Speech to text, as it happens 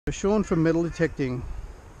Sean from Metal Detecting.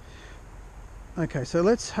 Okay, so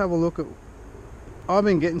let's have a look at... I've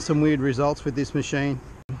been getting some weird results with this machine.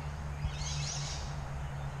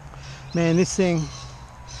 Man, this thing...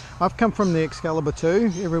 I've come from the Excalibur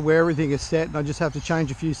 2, everywhere everything is set and I just have to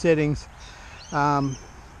change a few settings.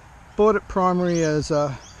 Bought it primary as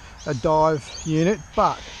a dive unit,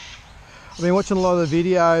 but I've been watching a lot of the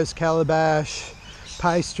videos, Calabash,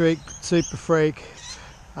 Paystreak, Super Freak,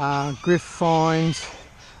 Griff Finds,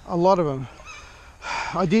 a lot of them.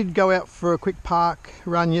 I did go out for a quick park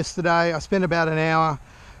run yesterday. I spent about an hour,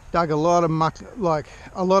 dug a lot of muck, like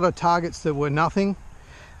a lot of targets that were nothing.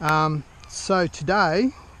 So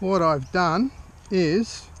today what I've done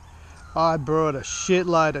is I brought a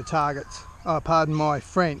shitload of targets, pardon my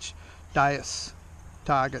French, Deus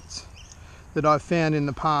targets that I've found in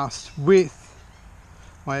the past with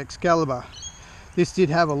my Excalibur. This did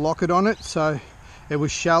have a locket on it, so it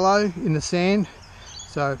was shallow in the sand,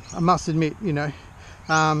 so I must admit, you know,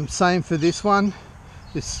 same for this one.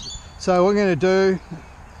 So what I'm going to do,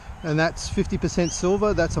 and that's 50%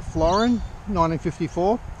 silver, that's a florin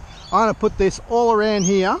 1954. I'm going to put this all around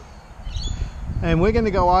here and we're going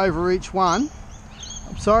to go over each one.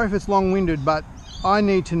 I'm sorry if it's long-winded, but I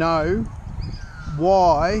need to know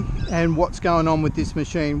why and what's going on with this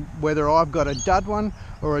machine, whether I've got a dud one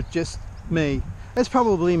or it's just me. It's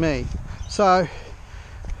probably me. So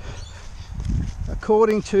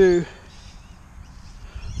according to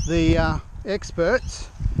the experts,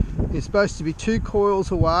 it's supposed to be 2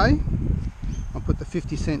 coils away. I'll put the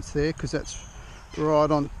 50 cents there because that's right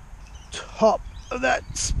on top of that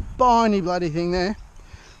spiny bloody thing there.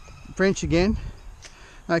 French again.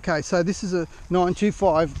 Okay, so this is a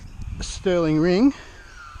 925 sterling ring.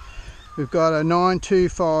 We've got a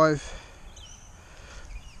 925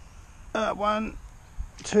 1,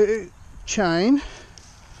 2 chain.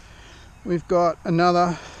 We've got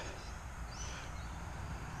another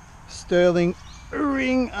sterling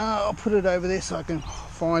ring. I'll put it over there so I can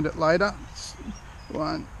find it later.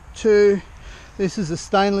 1, 2. This is a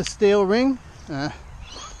stainless steel ring. Let's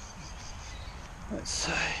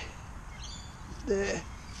see. There.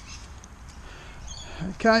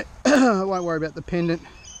 Okay, I won't worry about the pendant.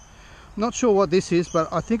 I'm not sure what this is,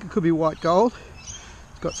 but I think it could be white gold.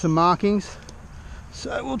 It's got some markings.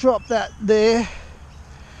 So we'll drop that there.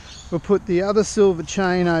 We'll put the other silver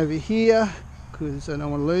chain over here because I don't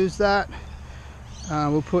want to lose that.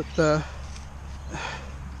 We'll put the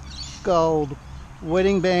gold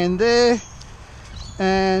wedding band there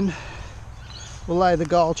and we'll lay the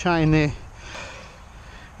gold chain there.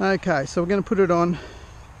 Okay, so we're going to put it on.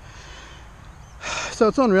 So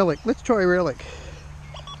it's on relic. Let's try relic.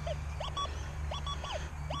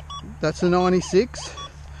 That's a 96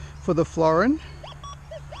 for the florin.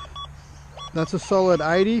 That's a solid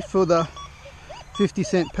 80 for the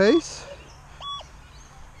 50-cent piece.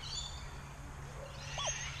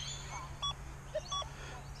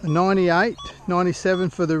 A 98, 97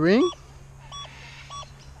 for the ring.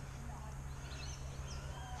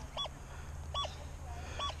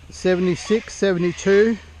 $76,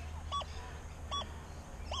 $72.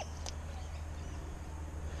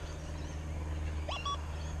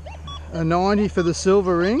 A 90 for the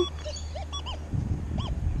silver ring.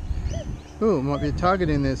 Oh, might be a target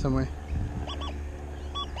in there somewhere.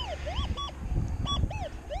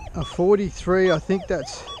 A 43, I think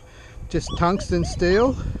that's just tungsten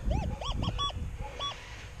steel.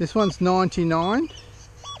 This one's 99.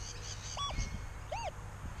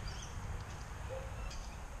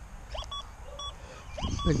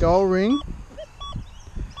 The gold ring,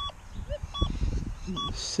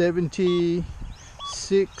 76.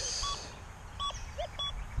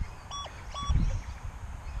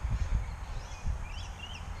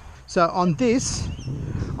 So on this,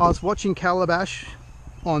 I was watching Calabash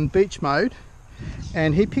on beach mode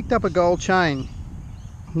and he picked up a gold chain.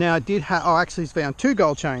 Now I actually found 2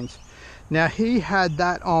 gold chains. Now he had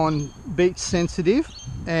that on beach sensitive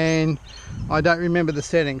and I don't remember the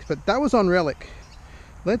settings, but that was on relic.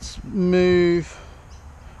 Let's move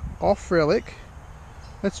off relic.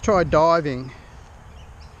 Let's try diving.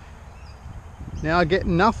 Now I get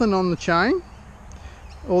nothing on the chain,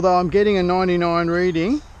 although I'm getting a 99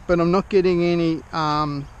 reading, but I'm not getting any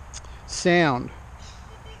sound.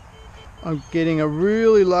 I'm getting a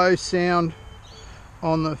really low sound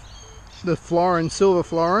on the florin, silver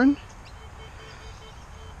florin.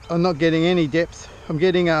 I'm not getting any depth. I'm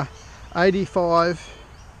getting a 85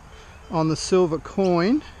 on the silver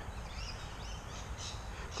coin.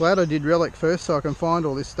 Glad I did relic first so I can find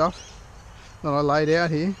all this stuff that I laid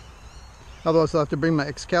out here. Otherwise I'll have to bring my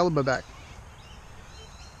Excalibur back.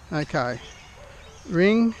 Okay,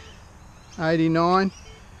 ring 89,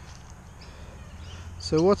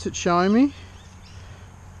 so what's it showing me?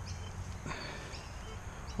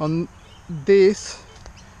 On this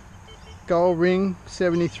gold ring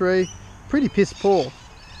 73, pretty piss poor.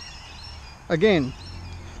 Again,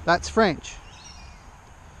 that's French.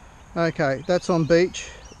 Okay, that's on beach.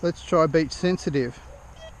 Let's try beach sensitive.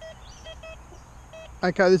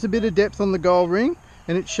 Okay, there's a bit of depth on the gold ring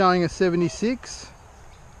and it's showing a 76.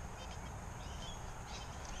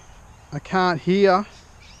 I can't hear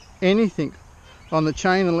anything on the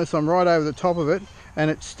chain unless I'm right over the top of it,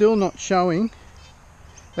 and it's still not showing.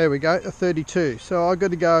 There we go, a 32. So I've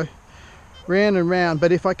got to go round and round,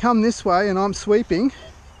 but if I come this way and I'm sweeping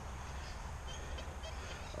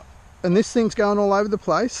and this thing's going all over the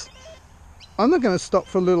place, I'm not going to stop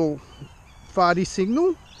for a little farty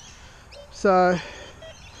signal. So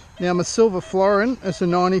now my silver florin is a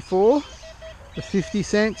 94, the 50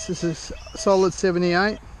 cents, this is solid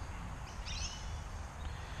 78.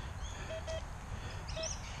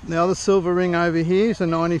 The other silver ring over here is a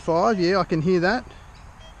 95, yeah, I can hear that.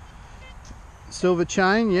 Silver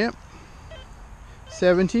chain, yep,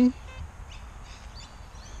 70.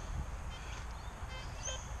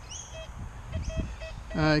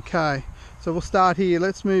 Okay, so we'll start here,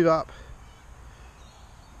 let's move up.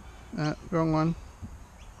 Wrong one.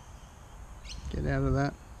 Get out of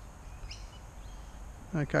that.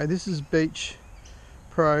 Okay, this is beach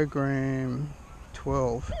program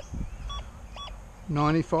 12.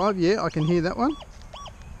 95, yeah, I can hear that one.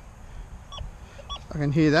 I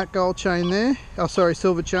can hear that gold chain there. Oh, sorry,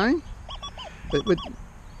 silver chain. But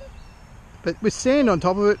with sand on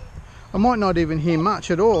top of it, I might not even hear much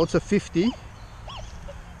at all. It's a 50.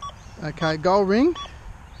 Okay, gold ring.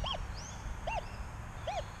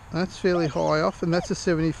 That's fairly high off, and that's a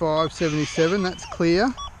 75, 77. That's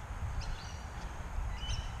clear.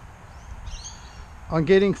 I'm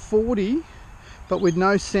getting 40, but with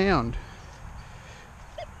no sound.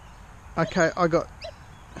 Okay, I got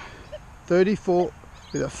 34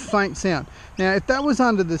 with a faint sound. Now, if that was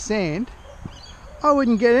under the sand, I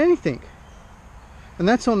wouldn't get anything. And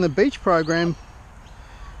that's on the beach program.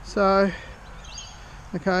 So,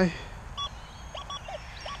 okay,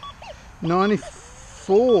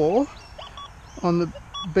 94 on the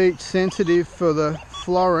beach sensitive for the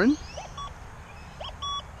florin.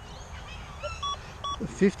 A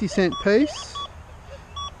 50-cent piece.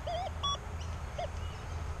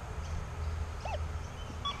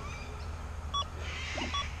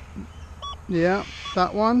 Yeah,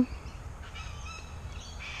 that one.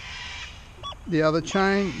 The other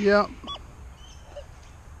chain, yep.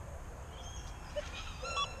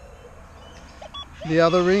 The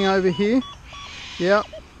other ring over here, yep.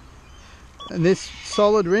 And this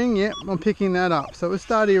solid ring, yep, I'm picking that up. So we'll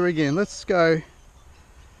start here again. Let's go.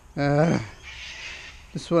 This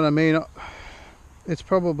is what I mean. It's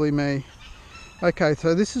probably me. Okay,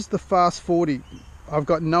 so this is the fast 40. I've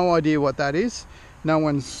got no idea what that is. No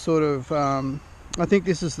one's sort of, I think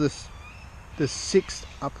this is the 6th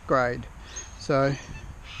upgrade. So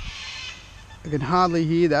I can hardly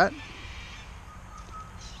hear that.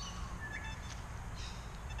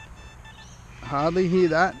 Hardly hear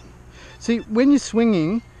that. See, when you're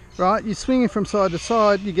swinging, right, you're swinging from side to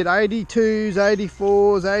side, you get 82s,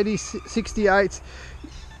 84s, 68s,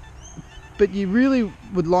 but you really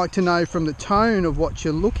would like to know from the tone of what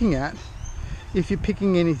you're looking at if you're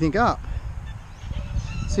picking anything up.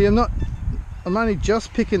 See, I'm only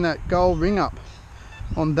just picking that gold ring up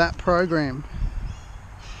on that program.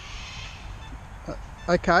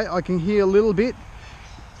 Okay, I can hear a little bit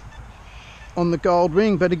on the gold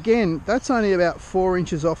ring, but again, that's only about 4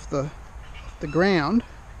 inches off the ground,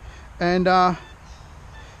 and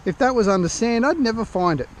if that was under sand, I'd never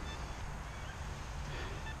find it.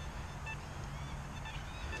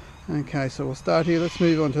 Okay, so we'll start here. Let's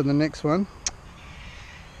move on to the next one.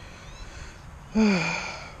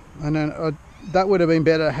 And then that would have been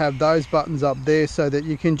better to have those buttons up there so that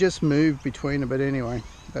you can just move between them, but anyway,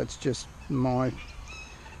 that's just my...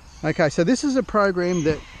 Okay, so this is a program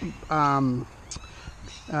that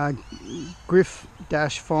Griff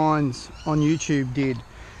Finds on YouTube did.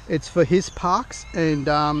 It's for his parks and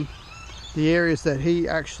the areas that he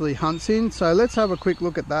actually hunts in. So let's have a quick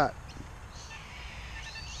look at that.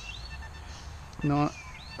 Now,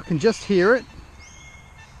 I can just hear it.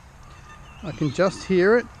 I can just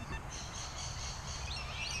hear it.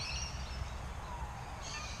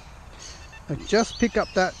 I just pick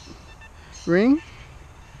up that ring.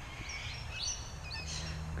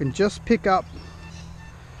 I can just pick up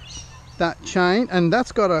that chain, and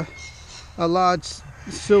that's got a large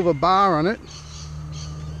silver bar on it.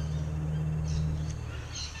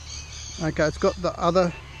 Okay, it's got the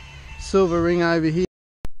other silver ring over here.